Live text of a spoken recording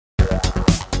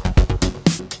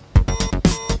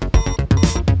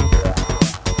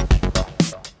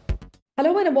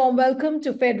Hello and a warm welcome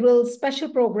to Federal's special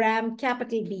program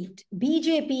Capital Beat.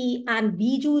 BJP and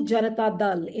Biju Janata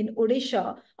Dal in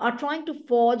Odisha are trying to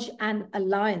forge an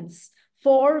alliance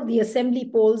for the assembly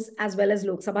polls as well as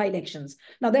Lok Sabha elections.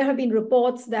 Now, there have been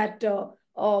reports that a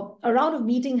round of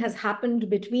meeting has happened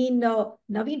between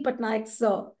Naveen Patnaik's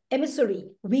emissary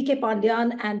VK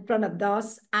Pandyan and Pranab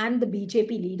Das and the BJP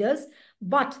leaders.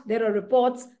 But there are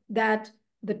reports that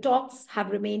the talks have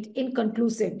remained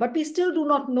inconclusive, but we still do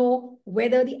not know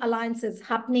whether the alliance is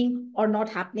happening or not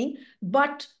happening.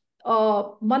 But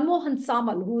Manmohan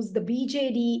Samal, who's the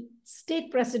BJD state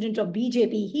president of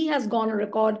BJP, he has gone on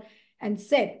record and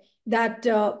said that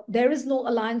there is no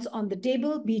alliance on the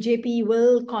table. BJP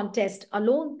will contest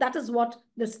alone. That is what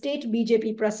the state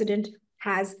BJP president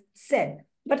has said.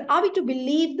 But are we to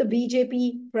believe the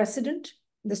BJP president,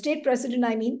 the state president,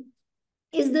 I mean?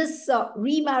 Is this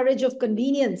remarriage of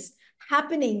convenience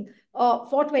happening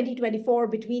for 2024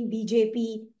 between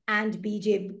BJP and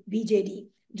BJD?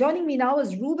 Joining me now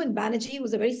is Reuben Banerjee,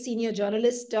 who's a very senior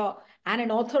journalist and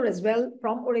an author as well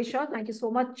from Odisha. Thank you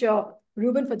so much,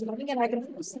 Reuben, for joining. And I can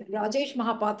also see Rajesh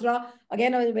Mahapatra,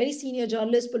 again, a very senior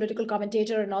journalist, political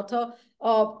commentator, and author.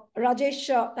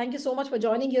 Rajesh, thank you so much for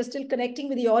joining. You're still connecting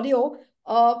with the audio.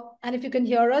 And if you can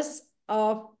hear us,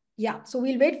 yeah, so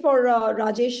we'll wait for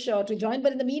Rajesh to join.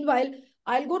 But in the meanwhile,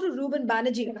 I'll go to Reuben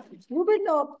Banerjee. Reuben,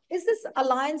 is this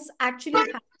alliance actually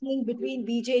happening between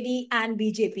BJD and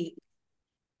BJP?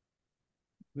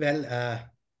 Well,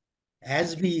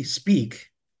 as we speak,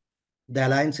 the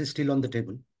alliance is still on the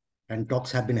table and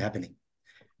talks have been happening.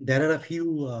 There are a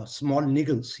few small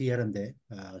niggles here and there,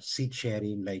 seat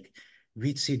sharing, like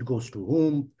which seat goes to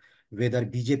whom, whether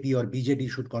BJP or BJD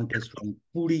should contest from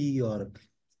Puri, or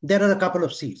there are a couple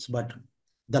of seats, but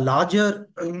the larger,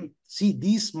 see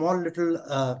these small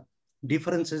little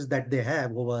differences that they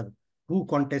have over who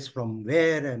contests from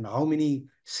where and how many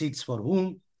seats for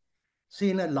whom. See,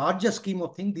 in a larger scheme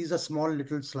of things, these are small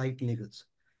little slight niggles.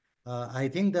 I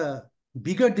think the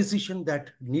bigger decision that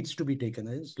needs to be taken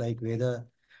is like whether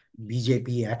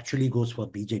BJP actually goes for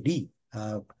BJD,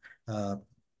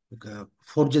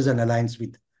 forges an alliance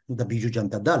with the Biju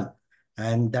Janata Dal.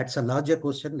 And that's a larger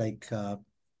question. Like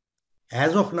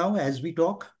as of now, as we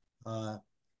talk,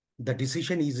 the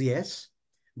decision is yes,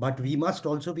 but we must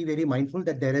also be very mindful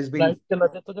that there has been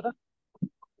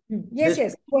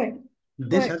Yes. Go ahead.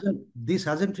 This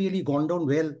hasn't really gone down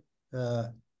well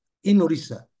in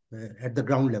Odisha at the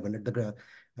ground level. At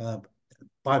the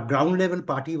ground level,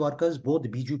 party workers, both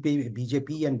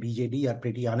BJP and BJD, are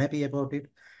pretty unhappy about it.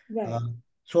 Right.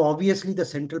 So obviously, the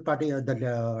central party,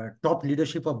 the top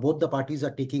leadership of both the parties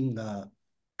are taking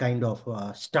kind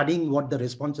of studying what the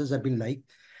responses have been like.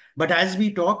 But as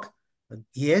we talk,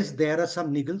 yes, there are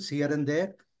some niggles here and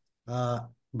there,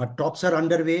 but talks are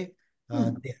underway.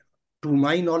 To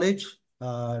my knowledge,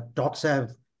 talks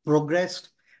have progressed.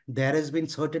 There has been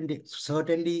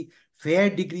certainly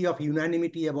fair degree of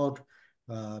unanimity about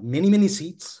many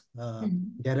seats.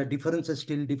 There are differences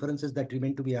that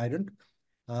remain to be ironed.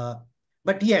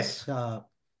 But yes,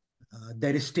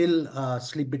 there is still a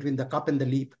slip between the cup and the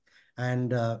leap.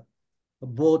 And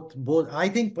both, I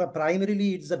think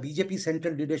primarily it's the BJP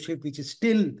central leadership, which is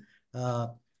still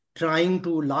trying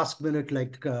to last minute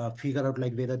figure out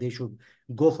like whether they should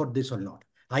go for this or not.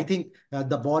 I think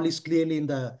the ball is clearly in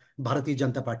the Bharatiya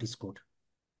Janata Party's court.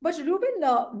 But Reuben,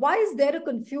 why is there a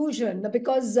confusion?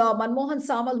 Because Manmohan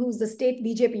Samal, who's the state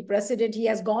BJP president, he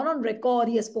has gone on record,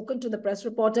 he has spoken to the press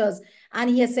reporters, and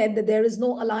he has said that there is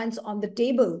no alliance on the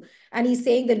table. And he's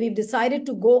saying that we've decided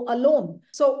to go alone.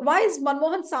 So why is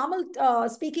Manmohan Samal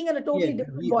speaking in a totally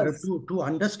different voice? To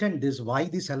understand this, why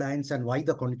this alliance and why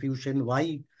the confusion,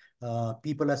 why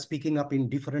people are speaking up in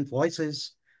different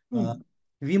voices,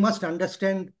 we must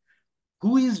understand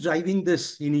who is driving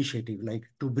this initiative, like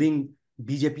to bring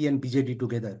BJP and BJD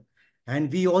together.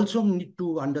 And we also need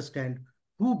to understand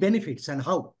who benefits and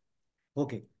how.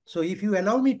 Okay, so if you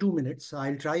allow me 2 minutes,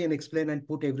 I'll try and explain and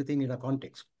put everything in a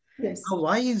context. Yes. Now,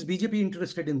 why is BJP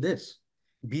interested in this?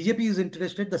 BJP is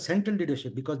interested, the central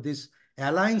leadership, because this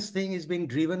alliance thing is being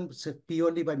driven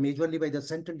majorly by the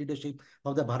central leadership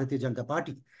of the Bharatiya Janata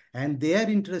Party. And they are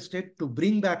interested to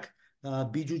bring back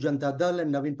Biju Janata Dal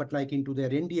and Naveen Patnaik into their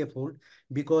NDA fold,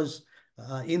 because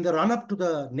in the run-up to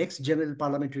the next general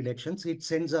parliamentary elections, it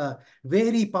sends a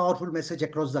very powerful message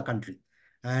across the country.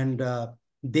 And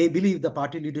they believe, the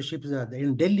party leadership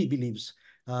in Delhi believes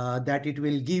that it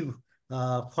will give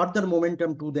further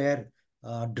momentum to their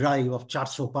drive of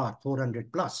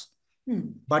 400 plus.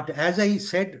 But as I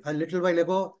said a little while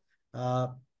ago,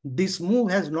 this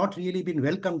move has not really been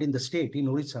welcomed in the state, in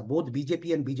Odisha. Both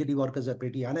BJP and BJD workers are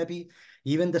pretty unhappy.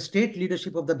 Even the state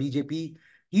leadership of the BJP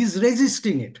is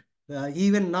resisting it,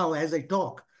 even now as I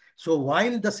talk. So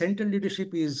while the central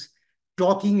leadership is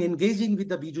talking, engaging with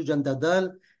the Biju Janata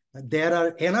Dal, there are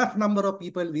enough number of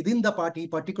people within the party,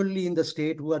 particularly in the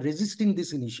state, who are resisting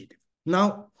this initiative.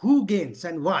 Now, who gains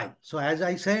and why? So as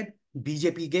I said,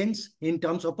 BJP gains in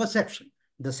terms of perception.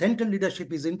 The central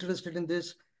leadership is interested in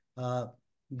this,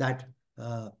 that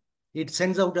it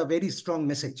sends out a very strong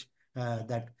message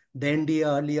that the NDA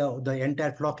earlier, the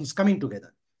entire flock is coming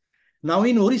together. Now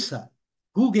in Orissa,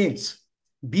 who gains?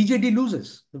 BJD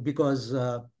loses because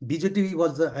BJD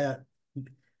was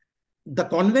the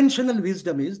conventional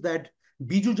wisdom is that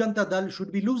Biju Janata Dal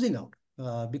should be losing out.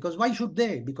 Because why should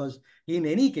they? Because in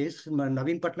any case,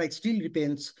 Naveen Patnaik still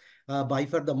remains by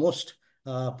far the most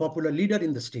popular leader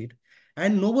in the state.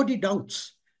 And nobody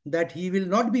doubts that he will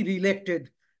not be re-elected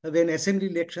when assembly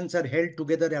elections are held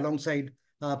together alongside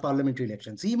parliamentary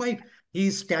elections.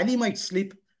 His tally might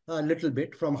slip a little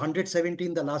bit from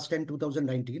 117 the last time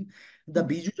 2019. The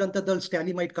Biju Janata Dal's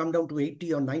tally might come down to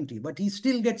 80 or 90, but he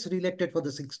still gets re-elected for the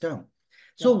 6th term.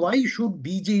 So why should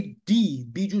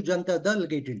BJD, Biju Janata Dal,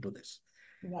 get into this?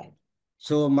 Right.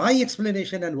 So my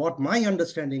explanation and what my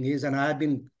understanding is, and I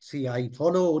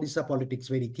follow Odisha politics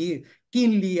very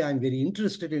keenly. I'm very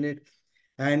interested in it.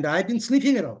 And I've been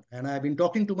sniffing around and I've been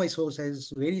talking to my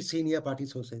sources, very senior party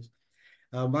sources.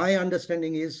 My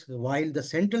understanding is while the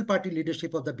central party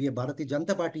leadership of the Bharatiya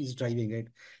Janata Party is driving it,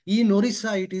 in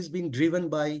Orissa it is being driven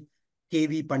by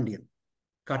KV Pandian,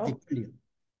 Kartik Pandian.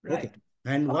 Right. Okay.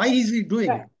 And why is he doing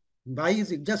Right. it? Why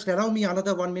is it? Just allow me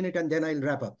another 1 minute and then I'll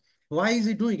wrap up. Why is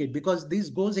he doing it? Because this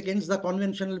goes against the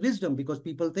conventional wisdom, because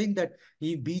people think that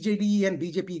if BJD and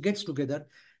BJP gets together,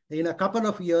 in a couple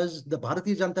of years, the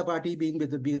Bharatiya Janata Party being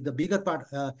the bigger part,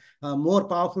 more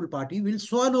powerful party will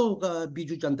swallow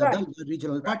Biju Janata Dal, the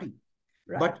regional party.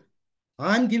 But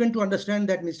I'm given to understand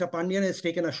that Mr. Pandian has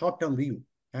taken a short-term view.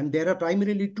 And there are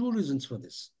primarily two reasons for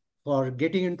this, for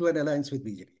getting into an alliance with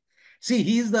BJP. See,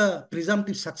 he is the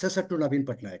presumptive successor to Naveen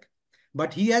Patnaik.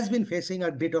 But he has been facing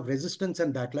a bit of resistance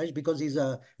and backlash because he's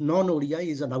a non-Odia,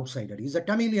 he's an outsider. He's a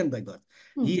Tamilian by birth.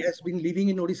 He has been living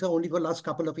in Odisha only for the last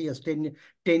couple of years, 10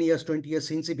 years, 20 years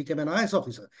since he became an IS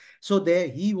officer. So there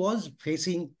he was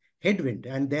facing headwind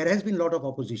and there has been a lot of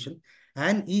opposition.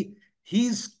 And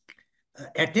his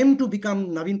attempt to become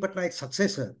Naveen Patnaik's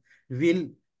successor will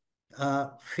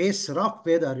face rough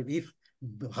weather if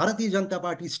Bharatiya Janata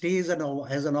Party stays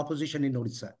as an opposition in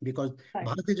Odisha, because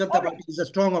Bharatiya Janata Party is a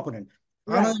strong opponent.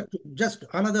 Just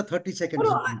another 30 seconds.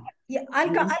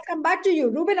 I'll come back to you.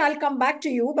 Ruben, I'll come back to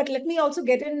you, but let me also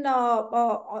get in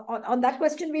on that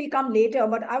question. We'll come later,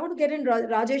 but I want to get in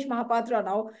Rajesh Mahapatra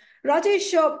now.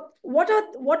 Rajesh,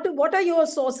 what are your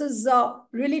sources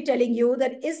really telling you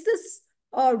that is this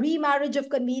remarriage of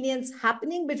convenience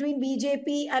happening between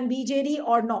BJP and BJD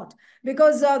or not?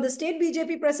 Because the state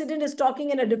BJP president is talking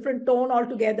in a different tone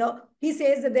altogether. He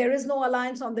says that there is no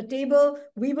alliance on the table.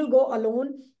 We will go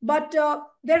alone. But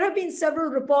there have been several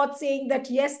reports saying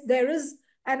that, yes, there is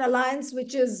an alliance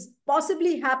which is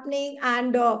possibly happening,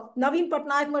 and Naveen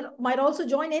Patnaik might also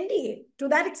join NDA to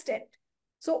that extent.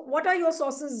 So what are your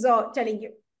sources telling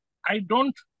you? I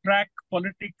don't track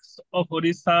politics of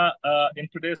Odisha in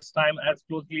today's time as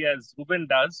closely as Ruben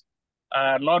does,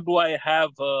 nor do I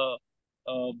have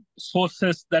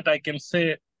sources that I can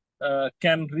say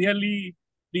can really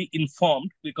be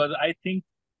informed, because I think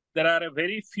there are a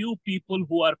very few people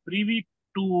who are privy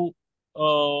to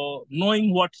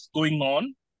knowing what's going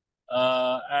on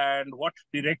and what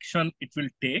direction it will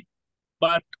take.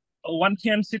 But one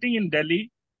can, sitting in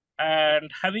Delhi and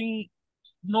having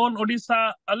known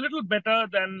Odisha a little better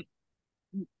than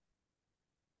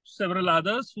several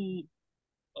others who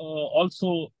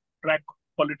also track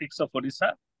politics of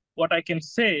Odisha, what I can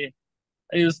say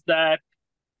is that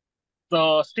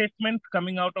the statement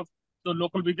coming out of the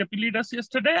local BJP leaders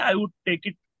yesterday, I would take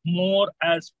it more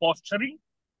as posturing.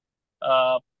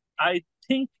 I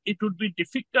think it would be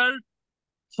difficult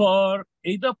for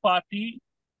either party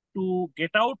to get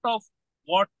out of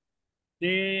what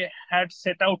they had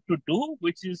set out to do,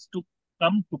 which is to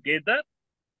come together.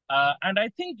 And I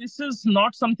think this is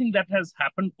not something that has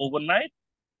happened overnight.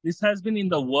 This has been in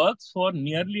the works for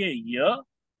nearly a year.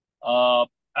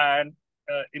 And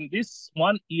in this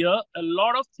 1 year, a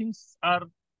lot of things are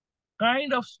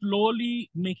kind of slowly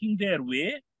making their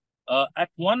way. At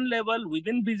one level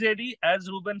within BJD, as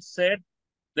Ruben said,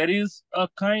 there is a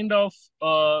kind of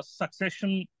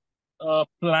succession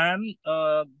plan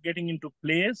getting into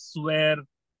place where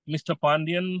Mr.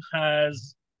 Pandian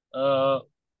has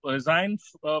resign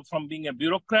from being a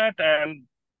bureaucrat and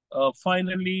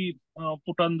finally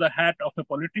put on the hat of a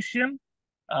politician.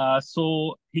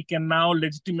 So he can now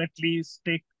legitimately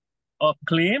stake a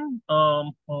claim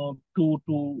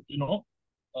to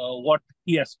what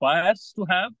he aspires to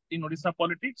have in Odisha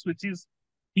politics, which is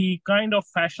he kind of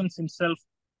fashions himself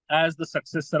as the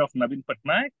successor of Naveen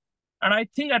Patnaik. And I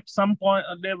think at some point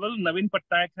level, Naveen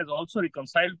Patnaik has also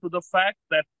reconciled to the fact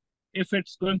that if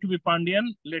it's going to be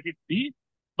Pandian, let it be.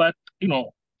 But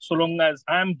so long as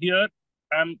I'm here,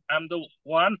 I'm the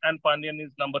one, and Pandian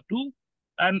is number two.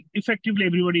 And effectively,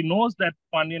 everybody knows that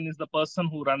Pandian is the person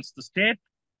who runs the state,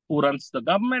 who runs the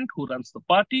government, who runs the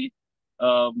party.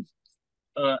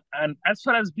 And as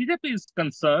far as BJP is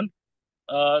concerned,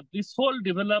 this whole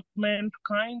development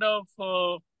kind of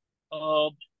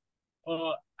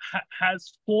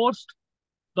has forced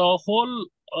the whole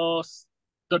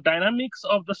the dynamics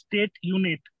of the state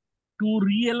unit to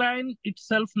realign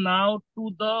itself now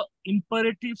to the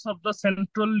imperatives of the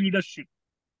central leadership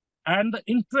and the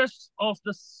interests of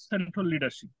the central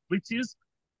leadership, which is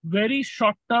very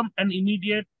short-term and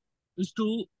immediate, is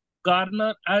to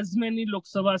garner as many Lok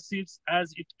Sabha seats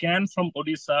as it can from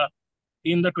Odisha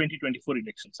in the 2024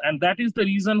 elections. And that is the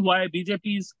reason why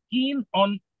BJP is keen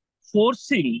on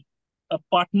forcing a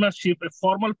partnership, a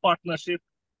formal partnership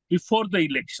before the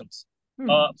elections.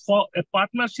 For a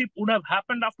partnership would have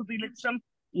happened after the election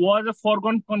was a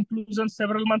foregone conclusion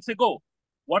several months ago.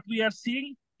 What we are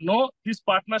seeing, no, this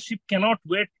partnership cannot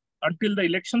wait until the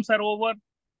elections are over.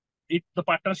 The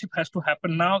partnership has to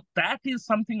happen now. That is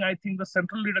something I think the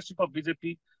central leadership of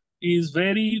BJP is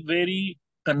very, very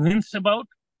convinced about.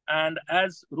 And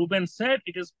as Ruben said,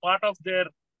 it is part of their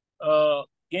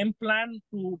game plan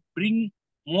to bring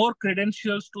more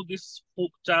credentials to this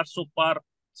Char So Par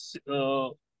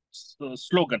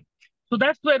slogan. So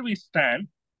that's where we stand.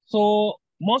 So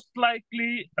most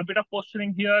likely a bit of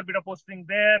posturing here, a bit of posturing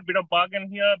there, a bit of bargain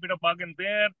here, a bit of bargain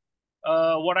there.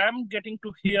 What I'm getting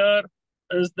to hear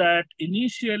is that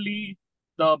initially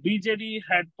the BJD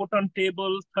had put on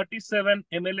table 37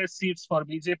 MLA seats for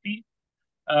BJP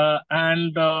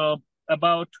and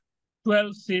about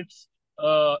 12 seats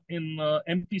in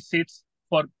MP seats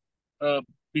for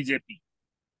BJP.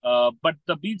 But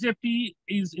the BJP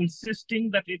is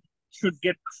insisting that it should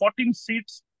get 14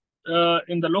 seats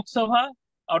in the Lok Sabha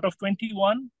out of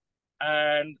 21,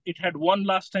 and it had won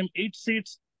last time 8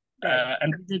 seats.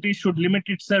 And BJD should limit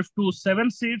itself to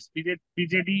 7 seats.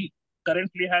 BJD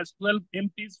currently has 12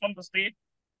 MPs from the state,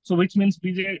 so which means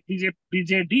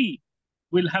BJD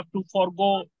will have to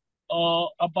forego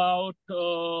about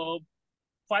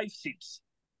 5 seats.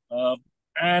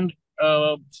 And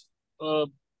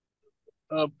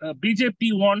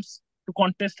BJP wants to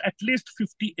contest at least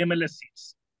 50 MLA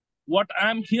seats. What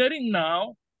I'm hearing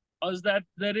now is that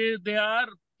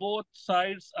both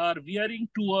sides are veering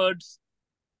towards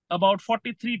about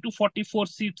 43 to 44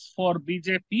 seats for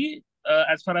BJP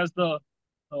as far as the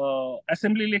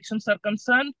assembly elections are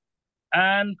concerned,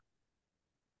 and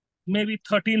maybe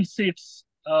 13 seats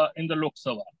in the Lok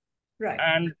Sabha. Right.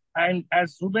 And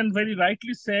as Ruben very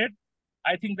rightly said,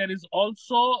 I think there is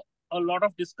also a lot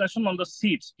of discussion on the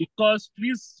seats, because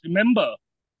please remember,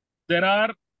 there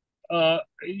are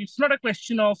it's not a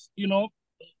question of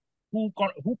who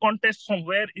contests from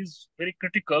where is very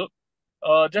critical.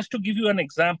 Just to give you an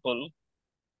example,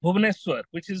 Bhubaneswar,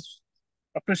 which is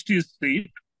a prestigious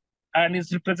seat and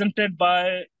is represented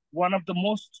by one of the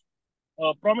most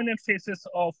prominent faces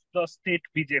of the state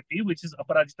BJP, which is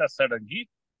Aparajita Sadangi,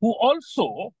 who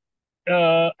also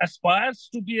aspires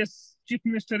to be a chief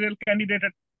ministerial candidate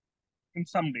in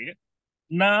some day.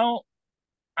 Now,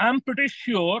 I'm pretty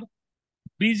sure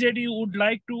BJD would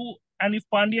like to, and if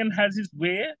Pandian has his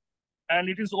way, and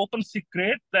it is open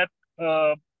secret that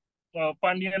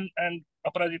Pandian and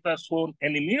Aparajita are sworn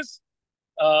enemies.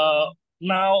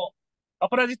 Now,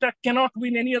 Aparajita cannot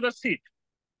win any other seat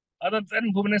other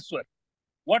than Bhubaneswar.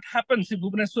 What happens if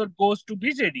Bhubaneswar goes to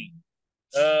BJD?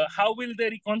 How will they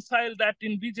reconcile that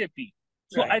in BJP?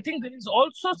 So I think there is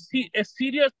also a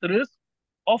serious risk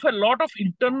of a lot of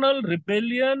internal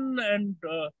rebellion and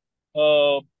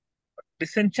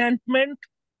disenchantment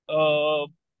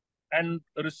and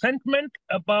resentment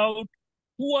about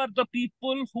who are the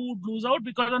people who would lose out,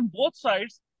 because on both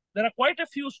sides, there are quite a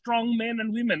few strong men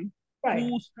and women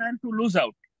who stand to lose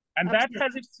out. And that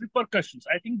has its repercussions.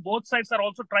 I think both sides are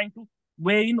also trying to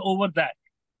weigh in over that.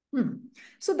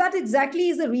 So that exactly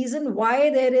is the reason why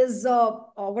there is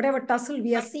whatever tussle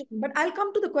we are seeing. But I'll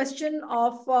come to the question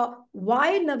of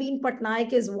why Naveen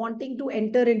Patnaik is wanting to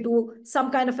enter into some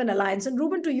kind of an alliance. And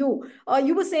Ruben, to you,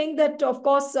 you were saying that, of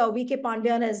course, VK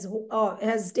Pandian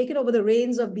has taken over the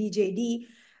reins of BJD.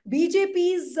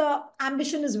 BJP's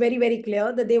ambition is very, very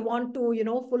clear that they want to,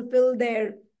 fulfill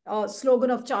their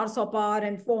slogan of Char So Par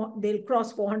and they'll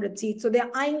cross 400 seats. So they're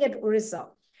eyeing at Odisha.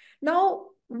 Now,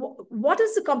 what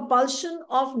is the compulsion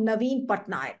of Naveen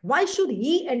Patnaik? Why should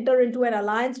he enter into an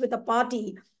alliance with a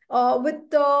party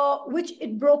which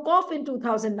it broke off in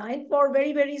 2009 for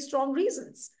very, very strong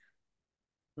reasons?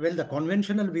 Well, the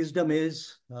conventional wisdom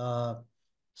is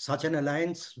such an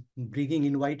alliance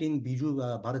inviting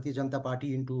Biju Bharatiya Janata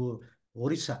Party into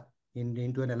Odisha,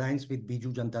 into an alliance with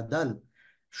Biju Janata Dal,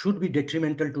 should be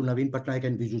detrimental to Naveen Patnaik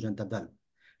and Biju Janata Dal.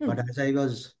 But as I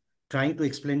was trying to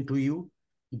explain to you,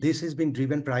 this has been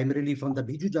driven primarily from the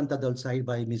Biju Janata Dal side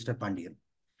by Mr. Pandian.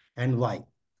 And why?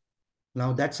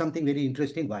 Now, that's something very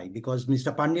interesting. Why? Because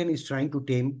Mr. Pandian is trying to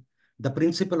tame the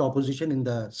principal opposition in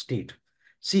the state.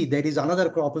 See, there is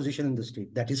another opposition in the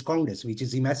state, that is Congress, which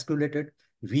is emasculated,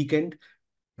 weakened,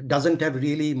 doesn't have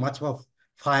really much of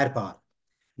firepower.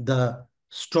 The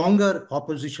stronger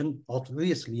opposition,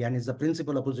 obviously, and is the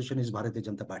principal opposition, is Bharatiya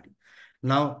Janata Party.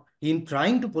 Now, in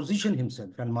trying to position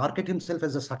himself and market himself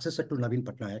as a successor to Naveen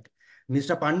Patnaik,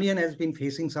 Mr. Pandian has been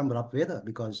facing some rough weather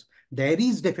because there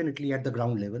is definitely at the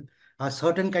ground level a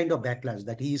certain kind of backlash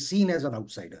that he is seen as an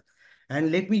outsider.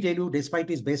 And let me tell you, despite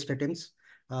his best attempts,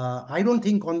 I don't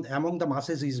think among the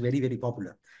masses he is very, very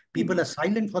popular. People are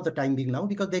silent for the time being now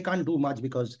because they can't do much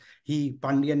because it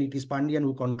is Pandian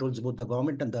who controls both the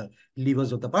government and the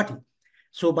levers of the party.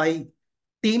 So by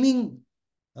taming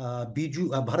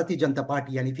Bharatiya Janata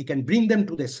Party, and if he can bring them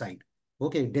to their side,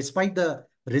 okay, despite the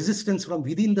resistance from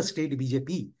within the state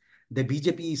BJP, the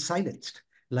BJP is silenced.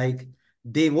 Like,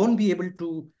 they won't be able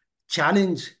to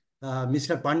challenge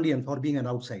Mr. Pandian for being an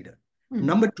outsider.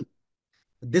 Number two,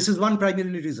 this is one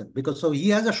primary reason, because so he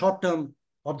has a short-term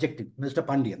objective, Mr.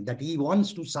 Pandian, that he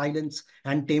wants to silence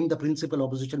and tame the principal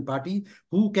opposition party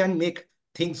who can make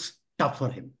things tough for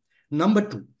him. Number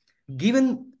two,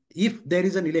 given if there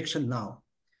is an election now,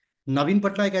 Naveen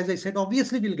Patnaik, as I said,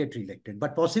 obviously will get re-elected,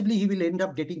 but possibly he will end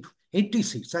up getting 80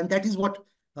 seats. And that is what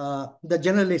the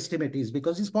general estimate is,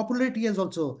 because his popularity has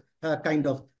also kind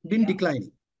of been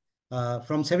declining.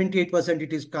 From 78%,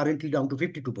 it is currently down to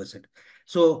 52%.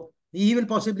 So he will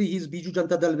possibly, his Biju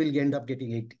Janata Dal will end up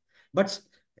getting 80. But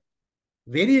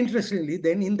very interestingly,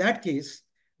 then in that case,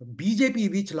 BJP,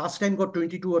 which last time got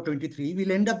 22 or 23,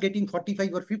 will end up getting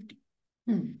 45 or 50.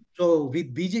 So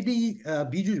with BJD,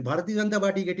 Biju Bharatiya Janata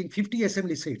Party getting 50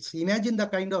 assembly seats, imagine the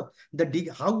kind of,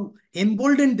 how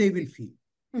emboldened they will feel.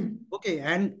 Okay,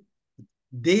 and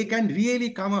they can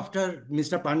really come after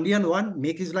Mr. Pandian, one,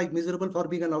 make his life miserable for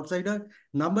being an outsider.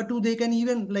 Number two, they can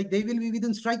even, they will be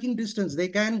within striking distance. They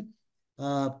can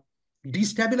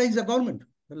destabilize the government.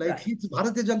 It's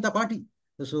Bharatiya Janata Party.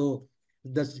 So,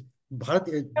 though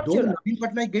Naveen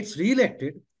Patnaik gets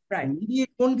re-elected, maybe it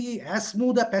won't be as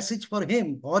smooth a passage for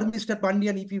him or Mr.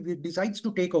 Pandian if he decides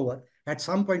to take over at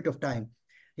some point of time.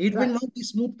 It will not be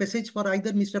smooth passage for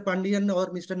either Mr. Pandian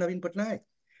or Mr. Naveen Patnaik.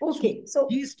 Okay, so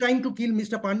he's trying to kill,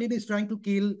 Mr. Pandian is trying to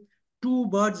kill two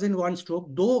birds in one stroke,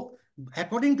 though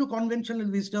according to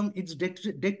conventional wisdom, it's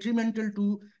detrimental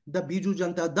to the Biju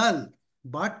Janata Dal,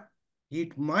 but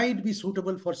it might be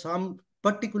suitable for some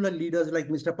particular leaders like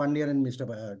Mr. Pandian and Mr.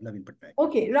 Naveen Patnaik.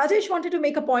 Okay, Rajesh wanted to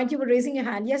make a point. You were raising your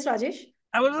hand. Yes, Rajesh?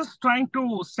 I was just trying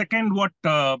to second what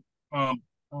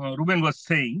Ruben was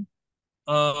saying.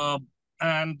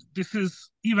 And this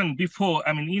is even before,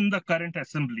 in the current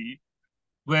assembly,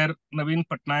 where Naveen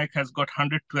Patnaik has got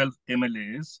 112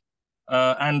 MLAs,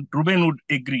 and Ruben would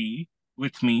agree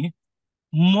with me,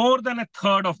 more than a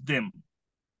third of them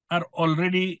are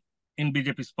already in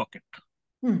BJP's pocket.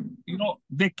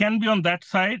 They can be on that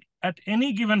side at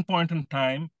any given point in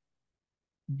time.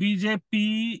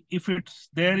 BJP, if it's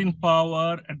there in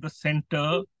power at the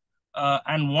center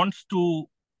and wants to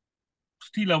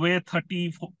steal away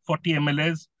 30, 40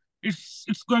 MLAs,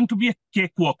 it's going to be a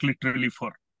cakewalk literally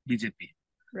for BJP.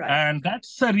 And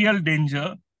that's a real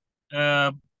danger.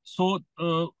 So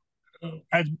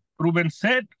as Ruben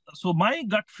said, so my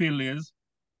gut feel is,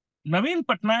 Naveen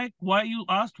Patnaik, why you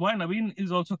asked why Naveen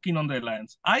is also keen on the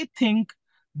alliance. I think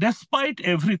despite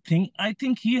everything, I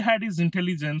think he had his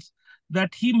intelligence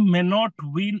that he may not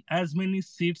win as many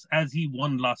seats as he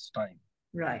won last time.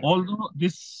 Although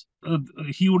this,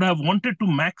 he would have wanted to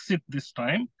max it this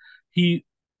time, he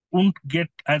won't get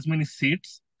as many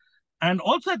seats. And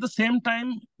also at the same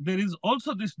time, there is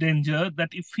also this danger that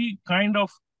if he kind of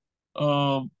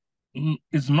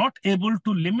is not able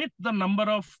to limit the number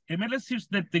of MLA seats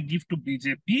that they give to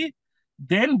BJP,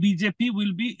 then BJP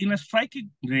will be in a striking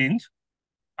range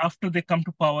after they come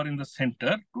to power in the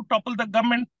center to topple the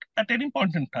government at any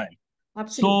point in time.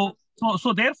 Absolutely.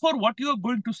 So therefore, what you are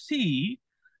going to see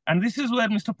And this is where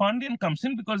Mr. Pandian comes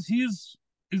in, because he is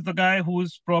the guy who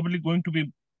is probably going to be,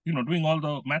 doing all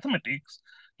the mathematics.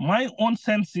 My own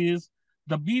sense is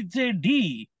the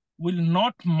BJD will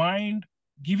not mind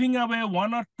giving away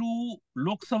 1 or 2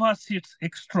 Lok Sabha seats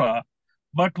extra,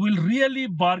 but will really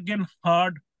bargain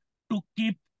hard to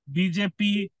keep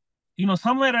BJP,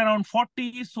 somewhere around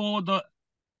 40. So the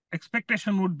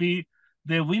expectation would be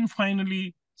they win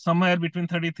finally somewhere between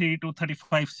 33 to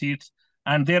 35 seats,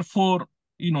 and therefore,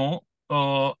 do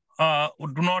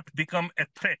not become a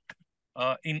threat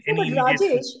in No, any but immediate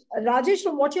future. Rajesh,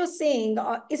 from what you're saying,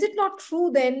 is it not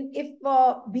true then if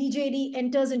BJD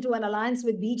enters into an alliance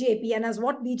with BJP, and as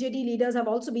what BJD leaders have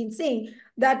also been saying,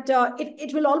 that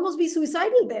it will almost be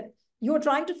suicidal then? You're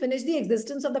trying to finish the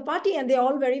existence of the party, and they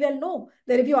all very well know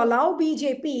that if you allow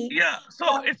BJP... Yeah,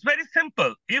 so it's very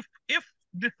simple. If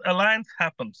this alliance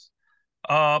happens,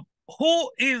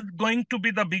 who is going to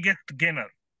be the biggest gainer?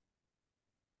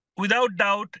 Without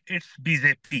doubt, it's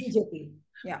BJP. BJP,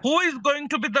 yeah. Who is going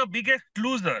to be the biggest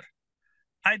loser?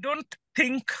 I don't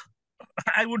think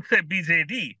I would say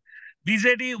BJD.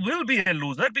 BJD will be a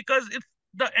loser because it's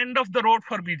the end of the road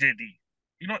for BJD.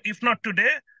 If not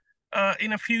today,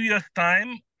 in a few years'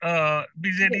 time,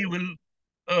 BJD will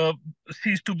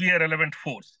cease to be a relevant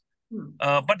force.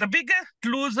 But the biggest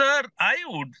loser, I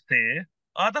would say,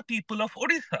 are the people of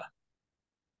Odisha.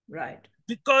 Right.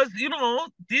 Because,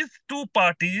 these two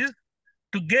parties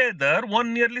together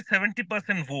won nearly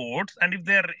 70% votes. And if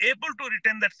they are able to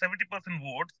retain that 70%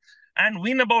 votes and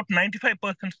win about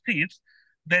 95% seats,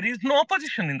 there is no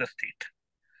opposition in the state.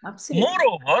 Absolutely.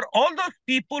 Moreover, all those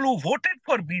people who voted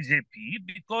for BJP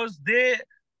because they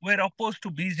were opposed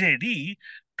to BJD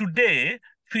today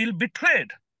feel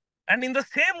betrayed. And in the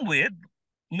same way,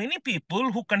 many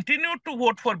people who continue to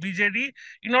vote for BJD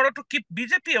in order to keep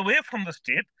BJP away from the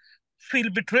state feel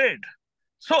betrayed.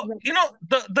 So,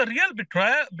 the real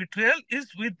betrayal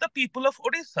is with the people of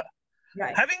Odisha.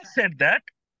 Right. Having said that,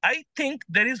 I think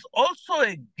there is also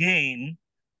a gain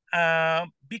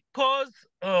because,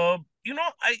 I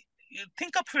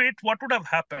think of it, what would have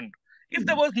happened if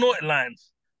there was no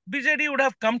alliance? BJD would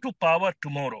have come to power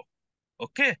tomorrow.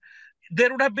 Okay. There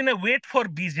would have been a wait for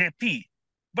BJP,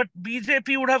 but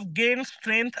BJP would have gained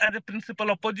strength as a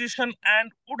principal opposition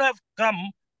and would have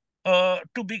come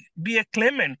to be a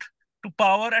claimant to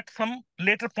power at some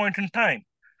later point in time.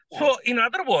 Right. So, in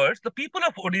other words, the people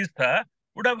of Odisha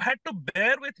would have had to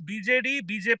bear with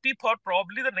BJP for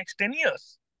probably the next 10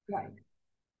 years. Right.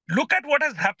 Look at what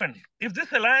has happened. If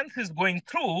this alliance is going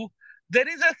through, there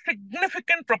is a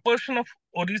significant proportion of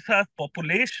Odisha's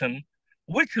population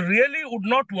which really would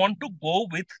not want to go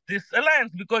with this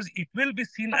alliance because it will be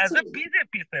seen Absolutely. as a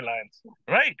BJP alliance,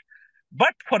 right?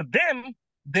 But for them,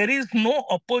 there is no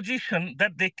opposition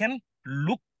that they can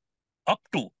look up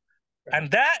to. Right.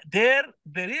 And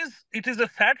it is a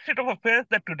sad state of affairs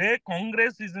that today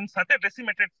Congress is in such a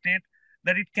decimated state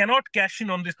that it cannot cash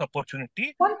in on this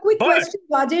opportunity. One quick question,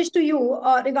 Rajesh, to you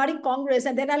regarding Congress,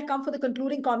 and then I'll come for the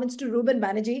concluding comments to Ruben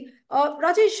Banerjee.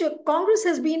 Rajesh, Congress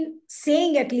has been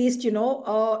saying, at least,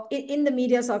 in the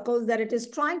media circles, that it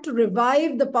is trying to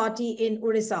revive the party in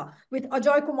Odisha, with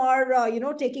Ajoy Kumar,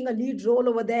 taking a lead role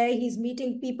over there. He's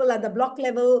meeting people at the block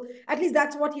level. At least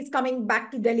that's what he's coming back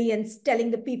to Delhi and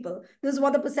telling the people. This is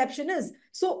what the perception is.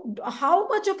 So how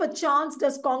much of a chance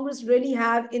does Congress really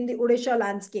have in the Odisha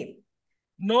landscape?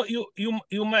 No, you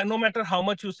no matter how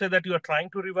much you say that you are trying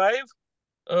to revive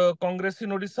Congress in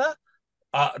Odisha,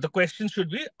 the question should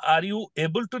be, are you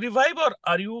able to revive or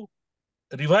are you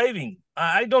reviving?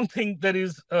 I don't think there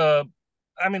is, I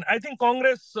think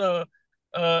Congress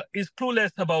is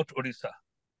clueless about Odisha.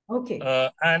 Okay.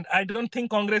 And I don't think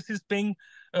Congress is paying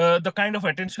the kind of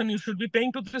attention you should be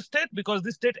paying to this state, because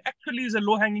this state actually is a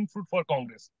low-hanging fruit for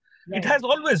Congress. Right. It has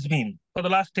always been for the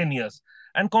last 10 years.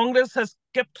 And Congress has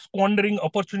kept squandering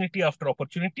opportunity after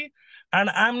opportunity. And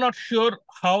I'm not sure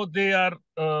how they are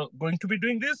going to be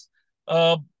doing this.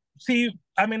 There is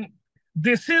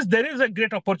a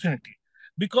great opportunity.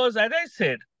 Because as I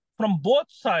said, from both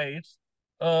sides,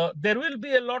 there will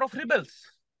be a lot of rebels.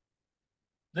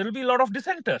 There will be a lot of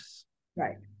dissenters.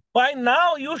 Right. By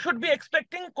now, you should be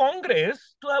expecting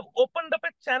Congress to have opened up a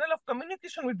channel of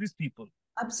communication with these people.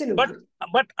 Absolutely.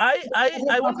 But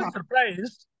I won't be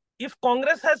surprised if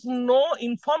Congress has no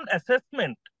informed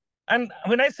assessment. And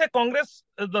when I say Congress,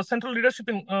 the central leadership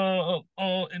in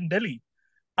Delhi,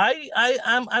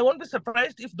 I won't be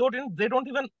surprised if they don't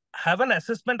even have an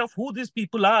assessment of who these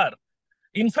people are.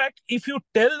 In fact, if you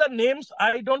tell the names,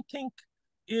 I don't think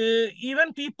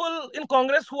even people in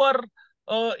Congress who are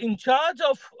in charge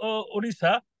of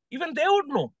Odisha, even they would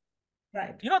know.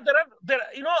 Right. I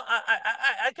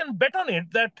can bet on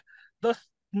it that the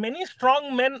many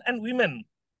strong men and women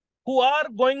who are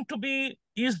going to be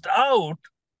eased out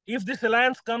if this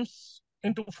alliance comes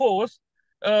into force,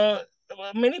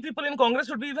 many people in Congress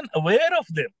would be even aware of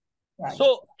them. Right.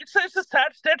 So it's a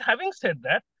sad state. Having said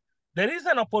that, there is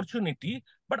an opportunity,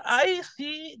 but I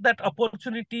see that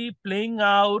opportunity playing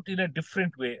out in a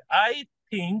different way. I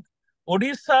think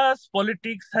Odisha's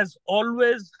politics has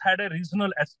always had a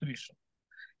regional aspiration.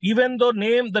 Even though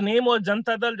the name was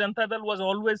Janata Dal was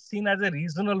always seen as a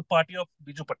regional party of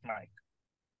Biju Patnaik.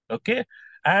 Okay,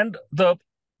 and the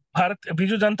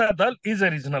Biju Janata Dal is a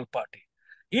regional party.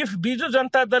 If Biju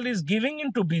Janata Dal is giving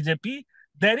into BJP,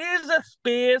 there is a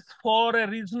space for a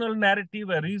regional narrative,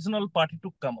 a regional party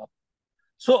to come up.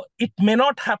 So it may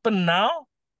not happen now,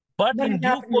 but in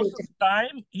due course of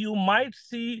time, you might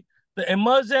see the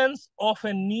emergence of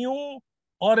a new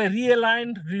or a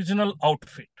realigned regional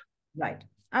outfit. Right.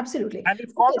 Absolutely. And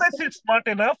if Congress is smart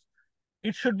enough,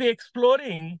 it should be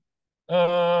exploring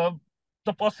the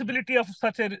possibility of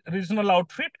such a regional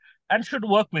outfit and should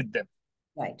work with them.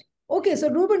 Right. Okay, so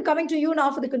Ruben, coming to you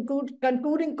now for the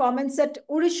concluding comments at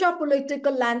Odisha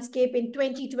political landscape in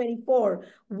 2024.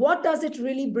 What does it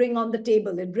really bring on the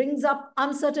table? It brings up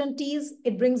uncertainties.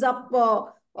 It brings up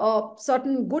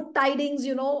certain good tidings.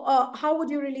 How would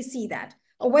you really see that?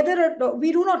 Whether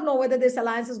we do not know whether this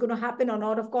alliance is going to happen or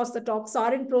not. Of course, the talks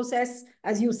are in process,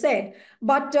 as you said.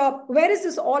 But where is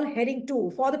this all heading to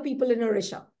for the people in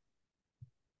Odisha?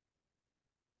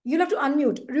 You'll have to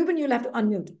unmute. Ruben, you'll have to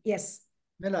unmute. Yes.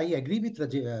 Well, I agree with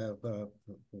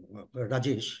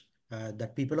Rajesh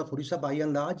that people of Odisha, by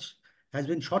and large, has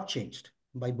been shortchanged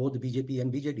by both BJP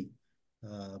and BJD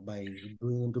by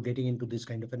getting into this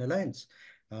kind of an alliance,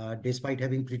 despite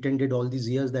having pretended all these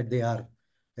years that they are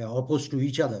opposed to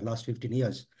each other last 15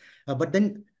 years. But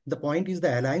then the point is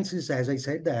the alliance is, as I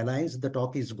said, the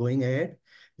talk is going ahead.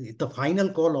 The final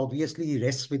call obviously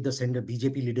rests with the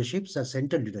BJP leadership, the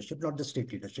central leadership, not the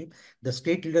state leadership. The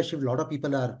state leadership, a lot of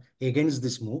people are against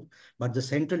this move, but the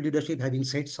central leadership, having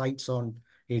set sights on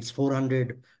its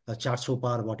 400, 400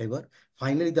 par, whatever,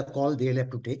 finally the call they'll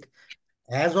have to take.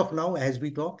 As of now, as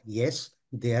we talk, yes,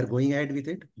 they are going ahead with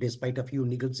it, despite a few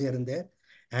niggles here and there.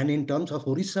 And in terms of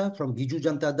Odisha, from Biju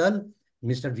Janata Dal,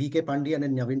 Mr. V.K. Pandian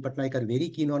and Naveen Patnaik are very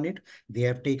keen on it. They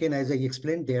have taken, as I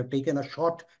explained, they have taken a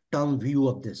short-term view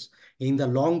of this. In the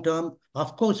long term,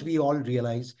 of course, we all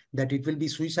realize that it will be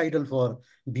suicidal for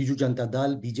Biju Janata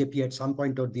Dal. BJP at some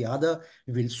point or the other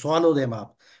will swallow them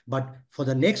up. But for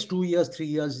the next 2 years, 3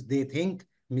 years, they think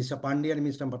Mr. Pandian and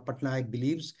Mr. Patnaik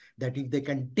believes that if they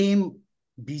can tame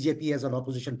BJP as an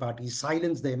opposition party,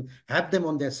 silence them, have them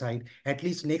on their side, at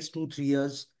least next 2-3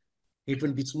 years, it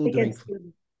will be smooth right.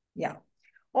 Yeah.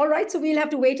 All right, so we'll have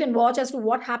to wait and watch as to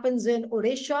what happens in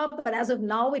Odisha. But as of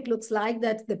now, it looks like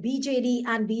that the BJD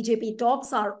and BJP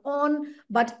talks are on.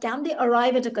 But can they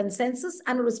arrive at a consensus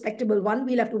and a respectable one?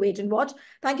 We'll have to wait and watch.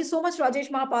 Thank you so much,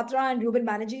 Rajesh Mahapatra and Ruben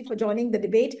Banerjee, for joining the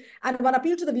debate. And one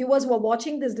appeal to the viewers who are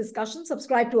watching this discussion,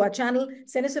 subscribe to our channel,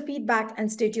 send us a feedback, and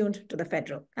stay tuned to The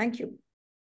Federal. Thank you.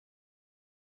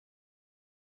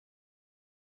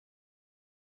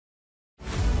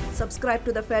 Subscribe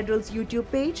to The Federal's YouTube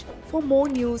page for more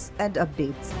news and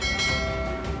updates.